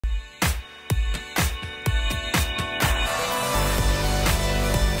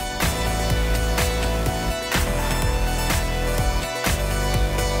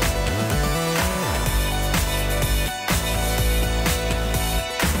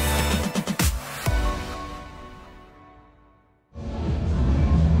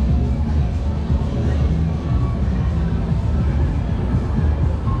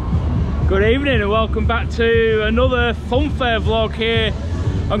evening and welcome back to another funfair vlog here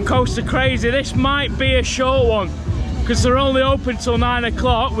on Coaster Crazy. This might be a short one because they're only open till 9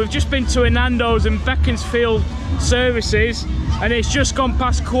 o'clock. We've just been to a Nando's in Beaconsfield services and it's just gone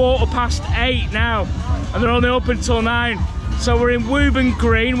past 8:15 now and they're only open till 9. So we're in Wooburn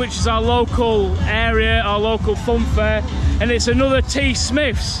Green, which is our local area, our local funfair, and it's another T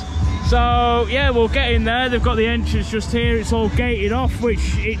Smith's. So yeah, we'll get in there. They've got the entrance just here. It's all gated off,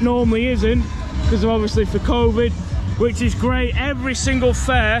 which it normally isn't because of obviously for COVID, which is great. Every single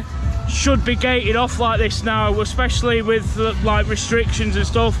fair should be gated off like this now, especially with like restrictions and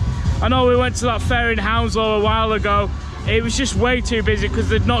stuff. I know we went to that fair in Hounslow a while ago. It was just way too busy because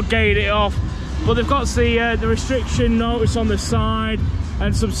they'd not gated it off. But they've got the restriction notice on the side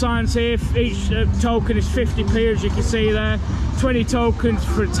and some signs here. Each token is 50p, as you can see there. 20 tokens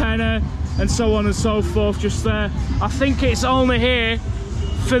for a tenner and so on and so forth just there. I think it's only here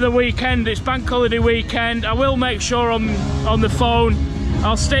for the weekend. It's bank holiday weekend. I will make sure on the phone.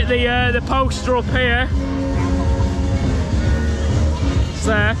 I'll stick the poster up here. It's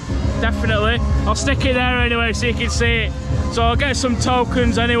there, definitely. I'll stick it there anyway so you can see it. So I'll get some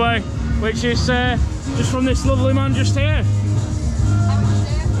tokens anyway, which is just from this lovely man just here.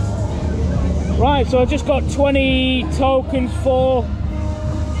 Right, so I just got 20 tokens for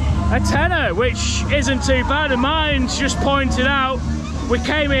a tenner, which isn't too bad. And mine's just pointed out, we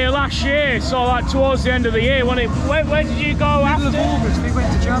came here last year, so like towards the end of the year. Where did you go after? August, we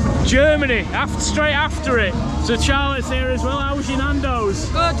went to Germany. Germany, straight after it. So Charlotte's here as well. How was your Nando's?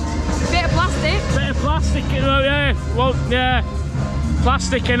 Good. Bit of plastic. Bit of plastic, yeah. Well, yeah.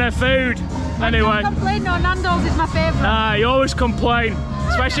 Plastic in her food. Anyway. I don't complain, no, Nando's is my favourite. Ah, you always complain.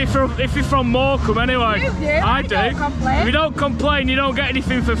 Especially if you're from Morecambe anyway. You do. I do. Don't complain. If you don't complain, you don't get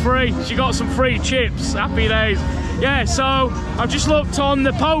anything for free. She got some free chips. Happy days. Yeah, so I've just looked on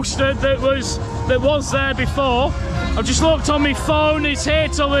the poster that was there before. I've just looked on my phone. It's here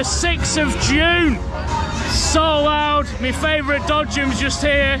till the 6th of June. So loud. My favourite Dodgem's just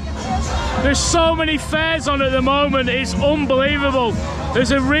here. There's so many fairs on at the moment, it's unbelievable.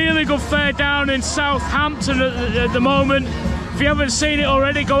 There's a really good fair down in Southampton at the moment. If you haven't seen it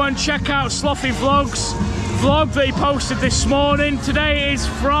already, go and check out Slothy Vlog's vlog that he posted this morning. Today is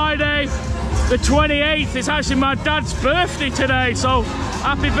Friday the 28th. It's actually my dad's birthday today, so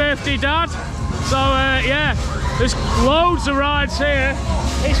happy birthday, Dad. So yeah, there's loads of rides here.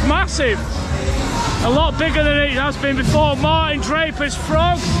 It's massive. A lot bigger than it has been before. Martin Draper's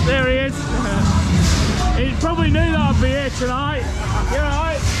Frogs, there he is. He probably knew that I'd be here tonight. You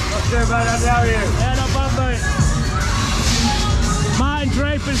alright? Not too bad, how are you? Yeah, not bad, mate. Martin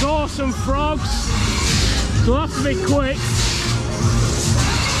Draper's Awesome Frogs. So we'll have to be quick.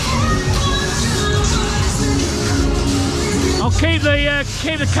 I'll keep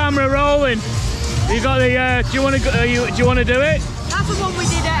the camera rolling. You got the? Do you want to do it? That's the one we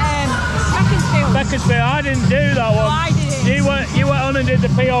did at Beaconsfield. Beaconsfield. I didn't do that one. No, I did it. You went on and did the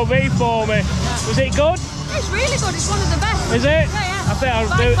POV for me. Yeah. Was it good? It's really good. It's one of the best. Is it? Yeah, yeah. I think I'll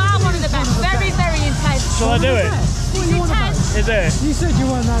do it. By far one of the best. Very, very intense. Shall I do it? It's intense. Is it? You said you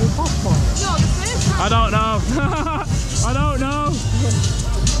weren't that impossible. No, the first time. I don't know. I don't know.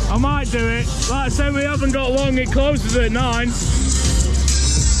 I might do it. Like I said, we haven't got long. It closes at 9.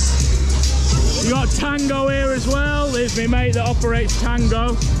 You got Tango here as well. There's my mate that operates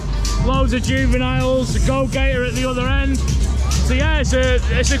Tango. Loads of juveniles. The Go-Gator at the other end. So yeah, it's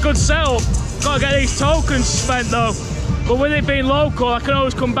a good setup. Got to get these tokens spent though. But with it being local, I can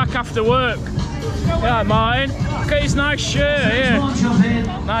always come back after work. Yeah, Martin. Look at his nice shirt here.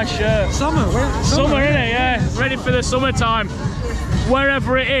 Nice shirt. Summer, Summer, innit? Yeah. Ready for the summertime.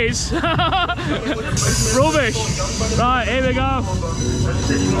 Wherever it is. Rubbish. Right, here we go.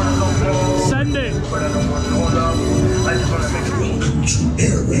 Send it.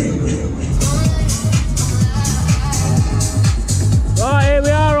 Right, here we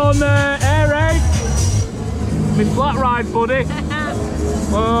are on the air raid. My flat ride, buddy.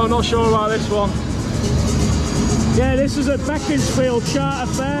 Oh, not sure about this one. Yeah, this was at Beaconsfield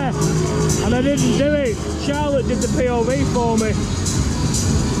Charter Fair, and I didn't do it. Charlotte did the POV for me.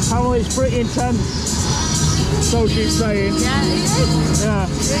 Apparently it's pretty intense, so she's saying. Yeah, it is. Yeah.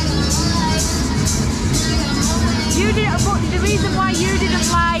 You didn't, but the reason why you didn't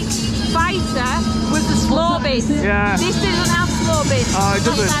like Fighter was the slow bit. Yeah. This doesn't have slow bit. Oh, it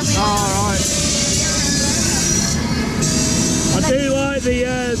doesn't? Oh, right. I do like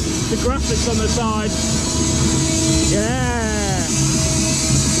the graphics on the side. Yeah.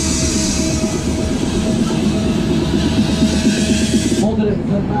 Hold it and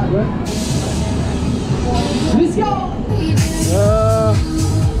come back, right? Let's go!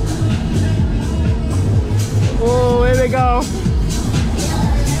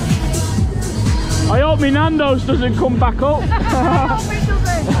 hope my Nando's doesn't come back up.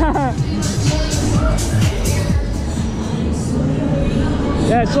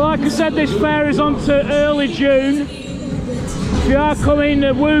 Yeah, so like I said, this fair is on to early June. If you are coming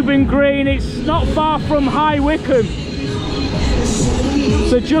to Wooburn Green, it's not far from High Wycombe.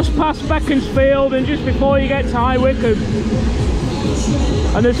 So just past Beaconsfield and just before you get to High Wycombe.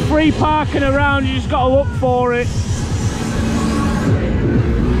 And there's free parking around, you just got to look for it.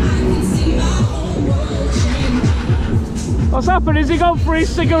 What's happened? Is he going for his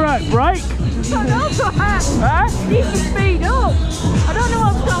cigarette break? I don't know, huh? He needs to speed up. I don't know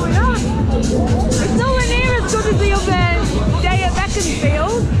what's going on. It's nowhere near as good as the other day at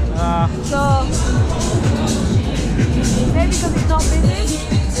Beaconsfield. So, maybe because it's not busy.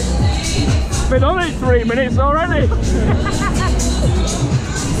 Been on it 3 minutes already.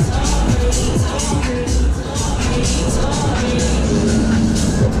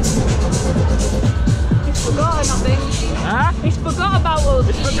 He's forgotten, I think. Huh? He's forgot about us.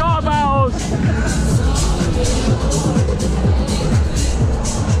 He forgot about us.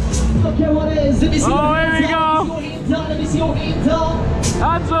 Okay, what is? Let me see. Oh, here we go. Let me see your hands up.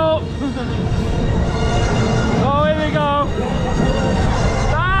 Hands up. Oh, here we go.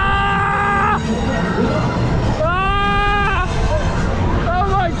 Ah! Ah! Oh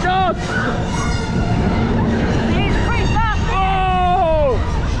my God. He's pretty fast. Oh!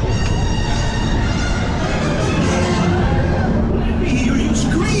 Let me hear you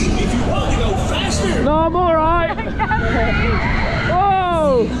scream if you want to go faster. No, I'm all right.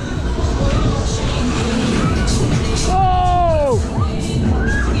 Whoa! Whoa!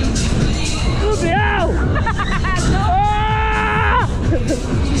 Bloody hell! Ah!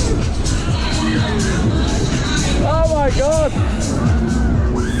 Oh my God!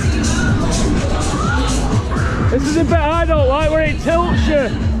 This is a bit I don't like where it tilts you.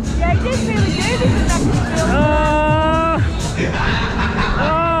 Yeah, he did really do this at Beaconsfield.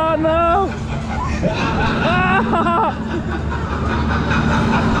 Oh no! Ah!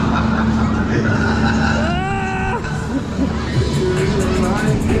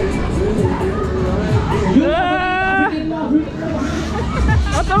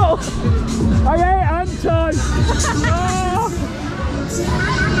 I don't. I hate Anton.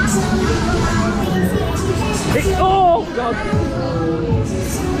 Oh God.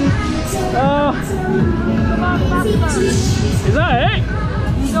 Is that it?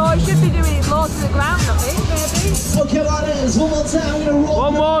 No, he should be doing it low to the ground, I think, maybe. Okay, what is? One more time. We're gonna roll.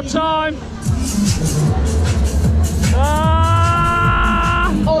 One more time. Ah!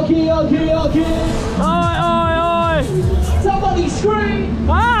 Okay. Oi, oi, oi! Somebody scream.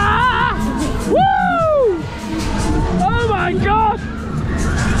 Ah! Woo! Oh my God!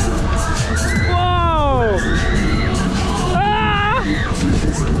 Whoa! Ah!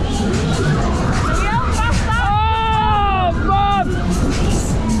 Oh God!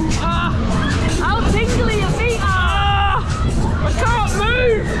 Ah! How tingly your feet are! Ah! I can't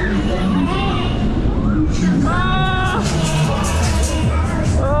move! Ah!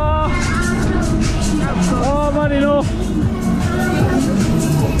 Oh, I've had enough.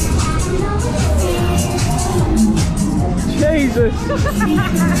 Jesus!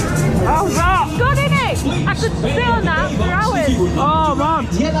 How's that? Good, isn't it? I could sit on that for hours. Oh man!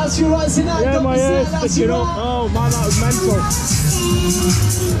 Yeah, that's your right. Sit down. Yeah, Don't my be hair's sad, that's sticking your up. right. Oh man, that was mental.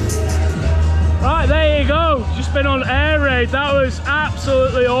 Right, there you go. Just been on air raid. That was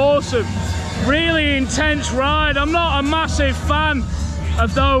absolutely awesome. Really intense ride. I'm not a massive fan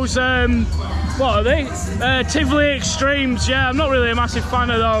of those, what are they? Tivoli Extremes. Yeah, I'm not really a massive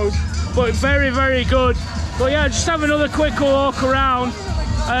fan of those, but very, very good. But yeah, just have another quick walk around.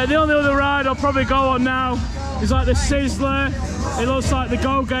 The only other ride I'll probably go on now is like the Sizzler. It looks like the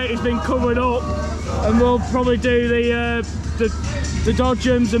Go Gate has been covered up, and we'll probably do the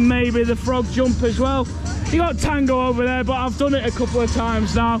Dodgems and maybe the Frog Jump as well. You got Tango over there, but I've done it a couple of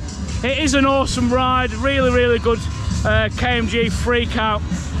times now. It is an awesome ride, really, really good KMG freak out.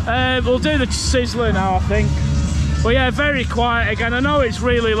 We'll do the Sizzler now, I think. But yeah, very quiet again. I know it's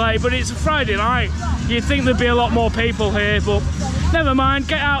really late, but it's a Friday night. You'd think there'd be a lot more people here, but never mind.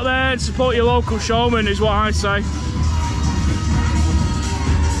 Get out there and support your local showman is what I say.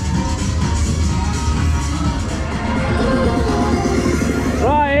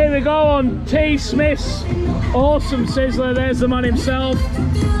 Right, here we go on T. Smith's awesome Sizzler. There's the man himself,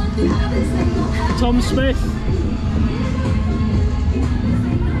 Tom Smith.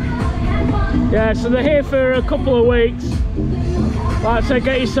 Yeah, so they're here for a couple of weeks. Like I said,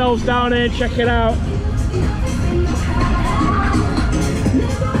 get yourselves down here and check it out.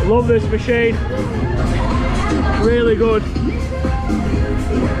 Love this machine. Really good.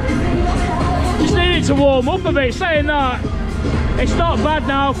 Just needed need to warm up a bit. Saying that, it's not bad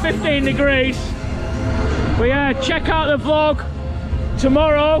now, 15 degrees. But yeah, check out the vlog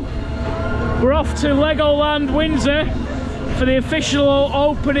tomorrow. We're off to Legoland Windsor for the official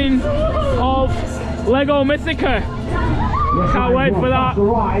opening of Lego Mythica. Can't wait for that.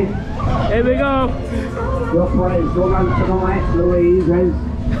 Here we go. Your friends will go tonight, Louise.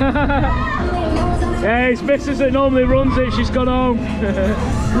 Yeah, it's Mrs. that normally runs it, she's gone home.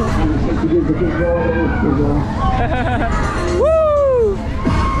 Woo!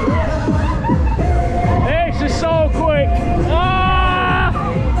 This is so quick. Ah!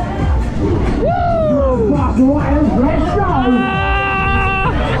 Woo! Let's go!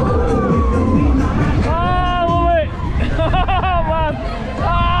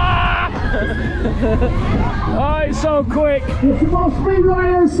 Oh, it's so quick. If you want speed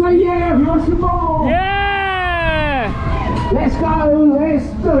riders, say yeah. If you want some more. Yeah! Let's go. Let's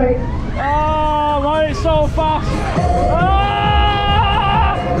do it. Oh, man, it's so fast.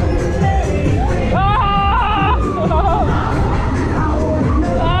 Ah! Ah!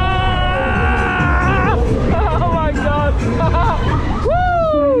 Ah! Oh my God.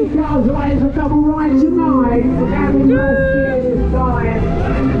 Woo! Cars away for double ride tonight. We're having this time.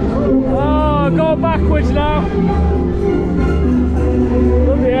 Oh, go backwards now.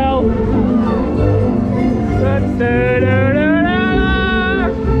 Bloody hell.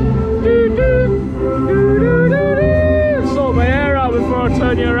 Sort my hair out before I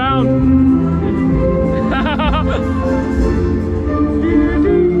turn you around.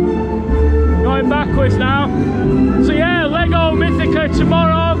 Going backwards now. So yeah, Lego Mythica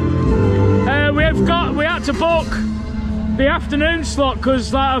tomorrow. We had to book the afternoon slot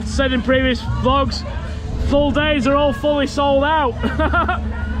because, like I've said in previous vlogs, full days are all fully sold out.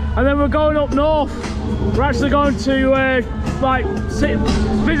 And then we're going up north. We're actually going to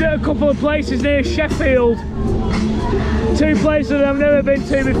visit a couple of places near Sheffield. 2 places I've never been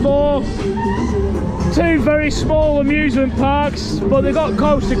to before. 2 very small amusement parks, but they've got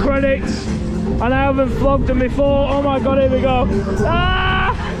coaster credits and I haven't vlogged them before. Oh my God, here we go. Ah!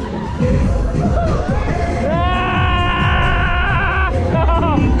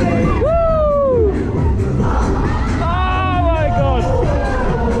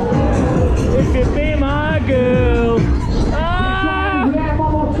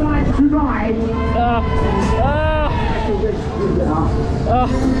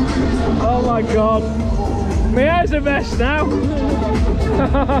 Oh my God, my hair's a mess now.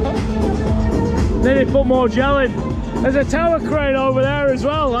 Need to put more gel in. There's a tower crane over there as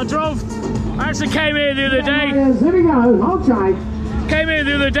well. I actually came here the other day. Here we go, hold tight. Came here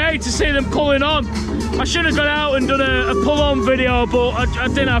the other day to see them pulling on. I should have gone out and done a pull-on video, but I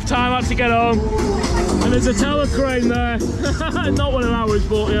didn't have time. I had to get home. And there's a tower crane there. Not one of ours,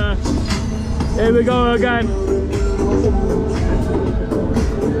 but yeah. Here we go again.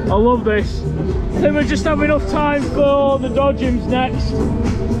 I love this. I think we just have enough time for the dodgems next.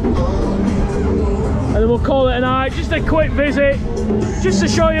 And then we'll call it a night. Just a quick visit, just to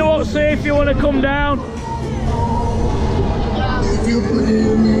show you what's here if you want to come down.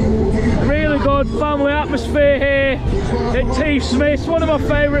 Really good family atmosphere here at T. Smith's, one of my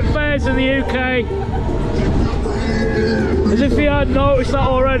favourite fairs in the UK. As if you hadn't noticed that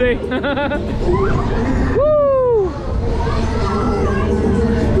already. Woo!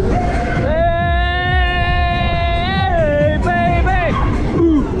 Hey, baby!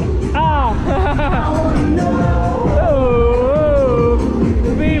 Ooh. Ah! Oh,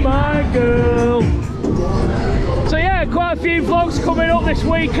 be my girl. So yeah, quite a few vlogs coming up this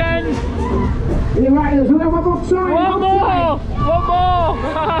weekend. Right, there's one more. One more! Oh.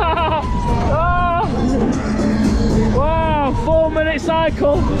 Wow, 4-minute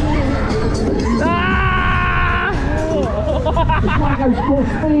cycle. Ah!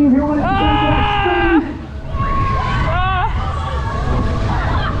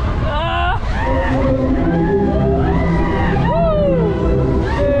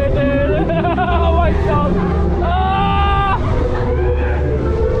 Oh my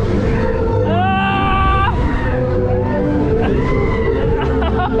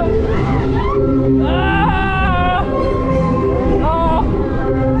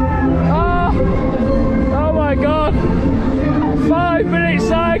Oh my God! 5-minute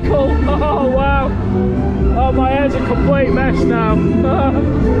cycle! Oh wow! Oh, my hair's a complete mess now.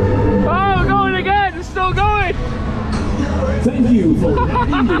 Oh, we're going again! It's still going! Thank you for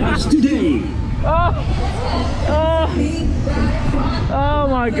riding with us today. Oh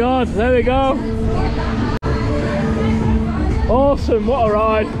my God! There we go. Awesome! What a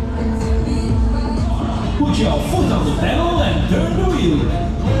ride! Put your foot on the pedal and turn the wheel.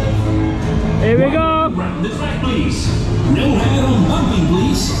 Here we go! from the track, please. No hat on bumping,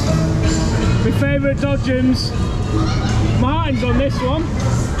 please. My favourite dodgems. Martin's on this one.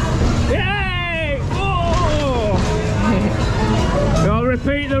 Yay! Oh! I'll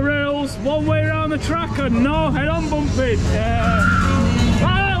repeat the rules. One way around the track and no head-on bumping.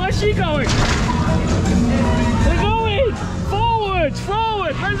 Ah, where's she going? They're going! Forward!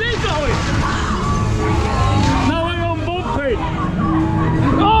 Forward! Where's he going? No head-on bumping.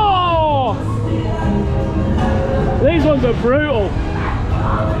 Oh! These ones are brutal.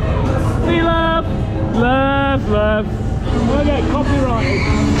 We love. I'm gonna get copyrighted.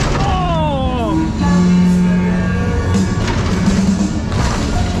 Oh!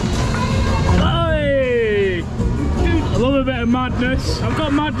 Hey! Dude, I love a bit of madness. I've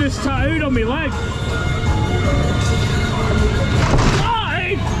got madness tattooed on my leg.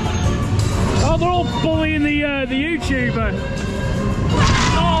 Hey! Oh, they're all bullying the YouTuber.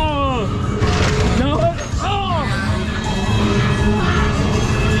 Oh! No! Oh!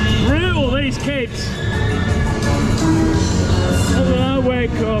 Brutal, these kids. I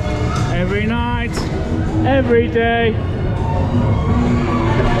wake up every night, every day.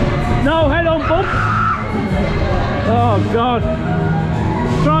 No head-on bump. Oh God.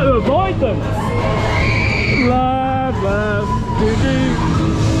 Try to avoid them. Love, love, do-do.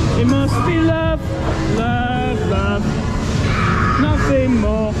 It must be love, love, love. Nothing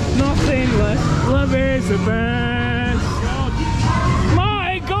more, nothing less. Love is the best.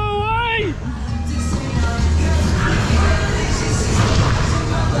 Martin, go away!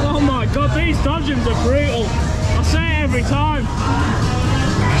 Oh my God, these dodgems are brutal. I say it every time.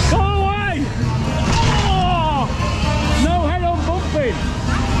 Go away! Oh! No head-on bumping.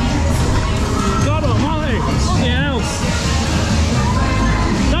 God almighty, what the hell?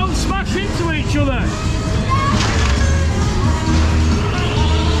 Don't smash into each other.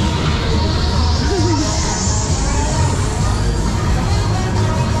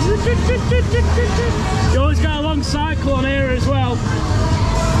 You always got a long cycle on here as well.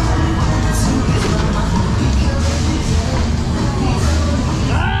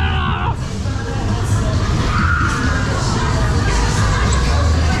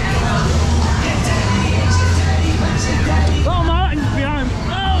 Oh, Martin's behind.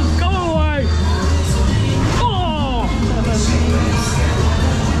 Oh, go away. Oh.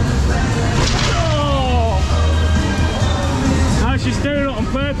 Oh. No, she's doing it on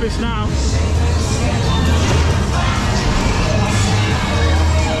purpose now.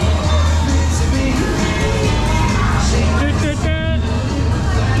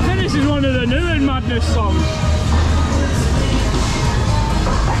 I think this is one of the new In Madness songs.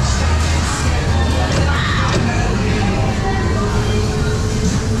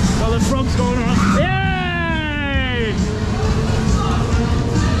 The frogs going around. Yay!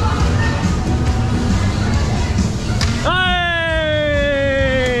 Hey!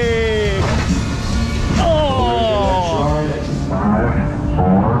 Oh! 5,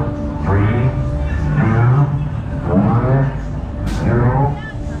 4, 3, 2, 1, 0.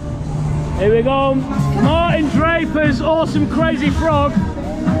 Here we go. Martin Draper's Awesome Crazy Frog.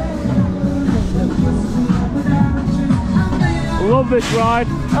 Love this ride.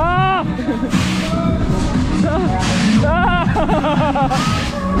 Ah!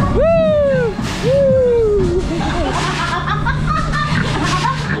 Woo! Woo!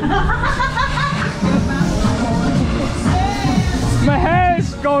 My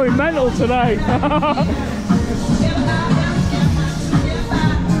hair's going mental today.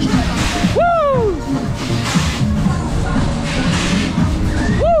 Woo!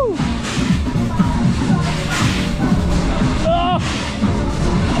 Woo!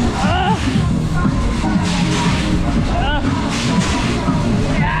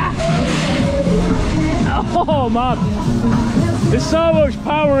 Oh man, there's so much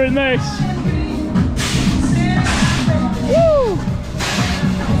power in this. Woo!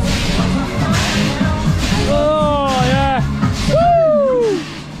 Oh yeah. Woo!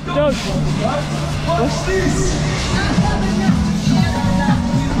 What's this?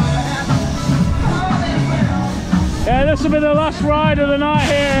 Yeah, this will be the last ride of the night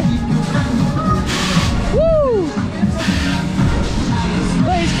here. Woo!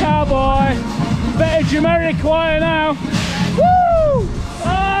 Please, cowboy. Bit of Jamiroquai now. Woo!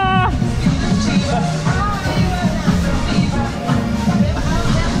 Ah!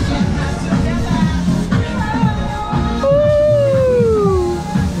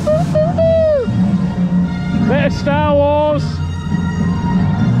 Bit of Star Wars.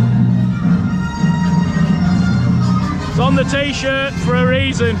 It's on the t-shirt for a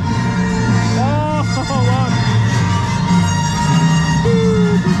reason. Oh, man.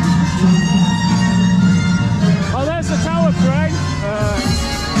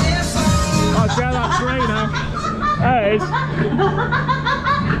 that is.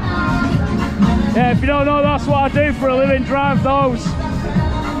 Yeah, if you don't know, that's what I do for a living, drive those.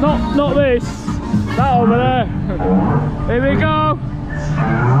 Not this, that over there. Here we go.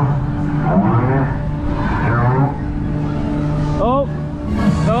 Oh,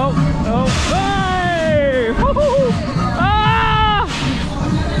 oh, oh, hey! Woo-hoo! Ah!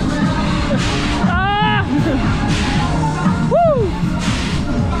 Ah! Woo!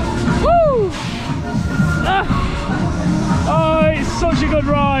 Woo! Ah! Oh, it's such a good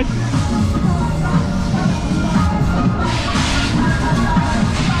ride.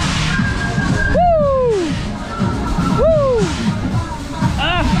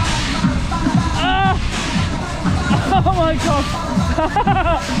 Oh my god!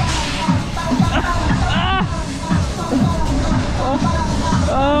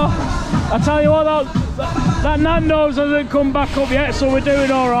 I tell you what, that Nando's hasn't come back up yet, so we're doing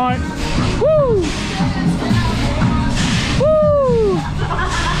all right. Woo! Woo!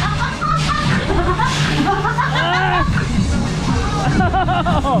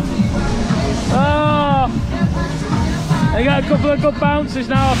 I got a couple of good bounces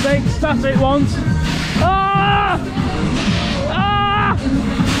now, I think. Static ones. Ah! Ah!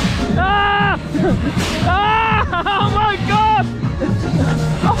 Ah! Ah! Oh my god!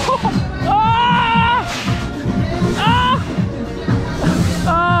 Oh! Ah! Ah!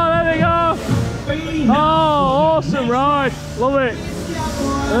 Oh, there we go! Oh, awesome ride! Love it!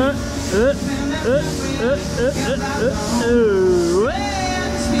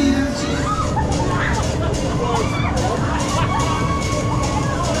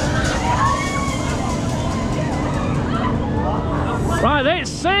 Right,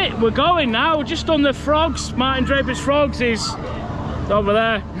 that's it. We're going now. We're just on the frogs. Martin Draper's Frogs is over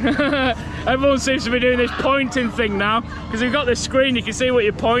there. Everyone seems to be doing this pointing thing now because we've got this screen. You can see what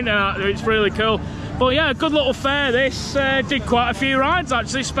you're pointing at. It's really cool. But yeah, good little fair. This did quite a few rides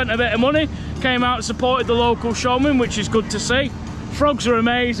actually. Spent a bit of money. Came out and supported the local showman, which is good to see. Frogs are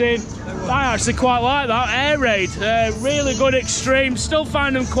amazing. I actually quite like that air raid. Really good extreme. Still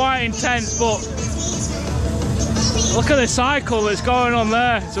find them quite intense, but look at the cycle that's going on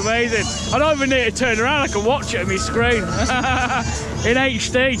there. It's amazing. I don't even need to turn around. I can watch it on my screen in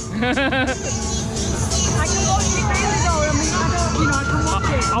HD. I can watch it really though. I mean, I can watch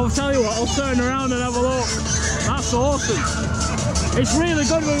it. I'll tell you what. I'll turn around and have a look. That's awesome. It's really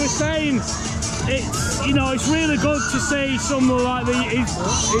good. We were saying it's, you know, it's really good to see someone like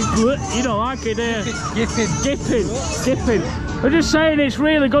you know, like it here. Gipping. I'm just saying it's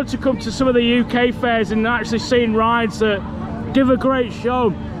really good to come to some of the UK fairs and actually seeing rides that give a great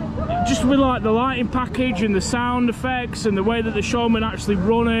show. Just with like the lighting package and the sound effects and the way that the showmen actually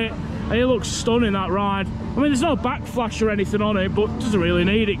run it. And it looks stunning, that ride. I mean, there's no backflash or anything on it, but it doesn't really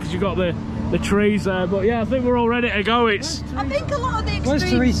need it because you've got the trees there. But yeah, I think we're all ready to go. It's I think a lot of the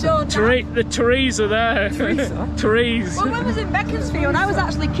extremes don't the trees are there. Trees. Well, when I was in Beaconsfield, I was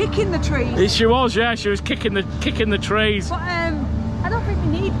actually kicking the trees. She was, yeah. She was kicking the trees. But I don't think we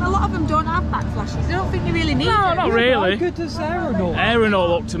need. A lot of them don't have backflashes. I don't think they really need No, it. not really. How good does Aeronaut? Aeronaut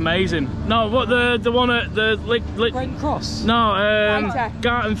looked amazing. No, what the one at the Brent Cross? No, Fighter.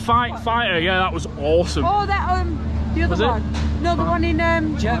 Garden Fighter. Yeah, that was awesome. Oh, that the other Was it? one. No, the one in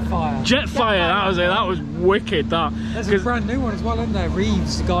Jetfire. Jetfire, that was it. That was wicked. That. There's a brand new one as well, isn't there?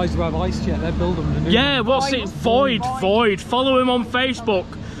 Reeves, the guys who have Ice Jet, they're building the new Yeah, one. what's it? Void. Follow him on Facebook.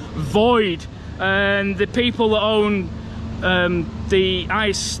 Void. And the people that own the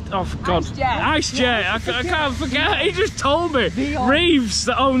ice. Oh God, Ice Jet. I can't forget. He just told me. Reeves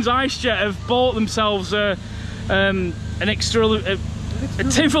that owns Ice Jet have bought themselves an extra. A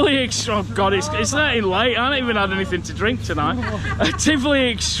Tivoli Extreme. Oh God, it's getting late. I haven't even had anything to drink tonight. A Tivoli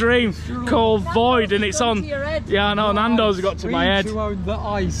Extreme called Void, and it's on. Yeah, I know. Nando's got to my head. Who owned the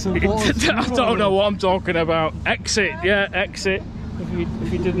ice? I don't know what I'm talking about. Exit, yeah, Exit. If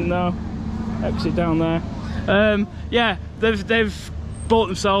you didn't know, Exit down there. Yeah, they've bought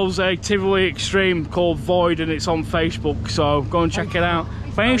themselves a Tivoli Extreme called Void, and it's on Facebook. So go and check it out.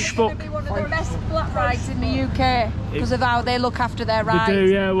 Facebook. It's one of the best flat rides in the UK because of how they look after their rides. They do,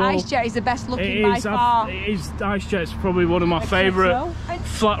 yeah. Well, Ice Jet is the best looking by far. Ice Jet's probably one of my favourite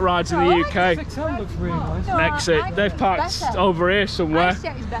flat rides in the UK. XL looks really nice. Exit. They've parked over here somewhere. Ice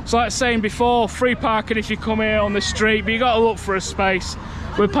Jet is better. So like saying before, free parking if you come here on the street, but you got to look for a space.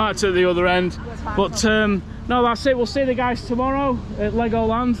 We're parked at the other end. But no, that's it. We'll see the guys tomorrow at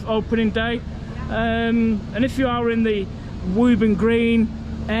Legoland opening day. And if you are in the Wooburn Green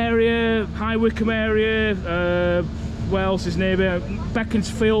area, High Wycombe area, where else is nearby,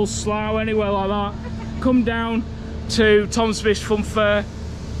 Beaconsfield, Slough, anywhere like that, come down to Tom Smith's Fun Fair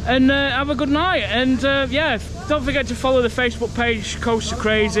and have a good night. And yeah, don't forget to follow the Facebook page Coaster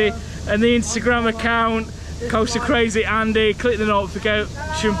Crazy and the Instagram account Coaster Crazy Andy. Click the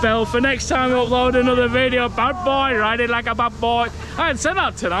notification bell for next time we upload another video. Bad boy, riding like a bad boy. I hadn't said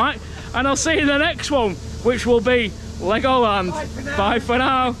that tonight. And I'll see you in the next one, which will be Legoland. Bye for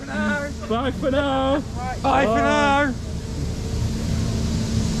now. Bye for now. Bye for now.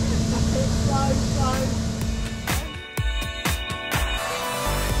 Bye.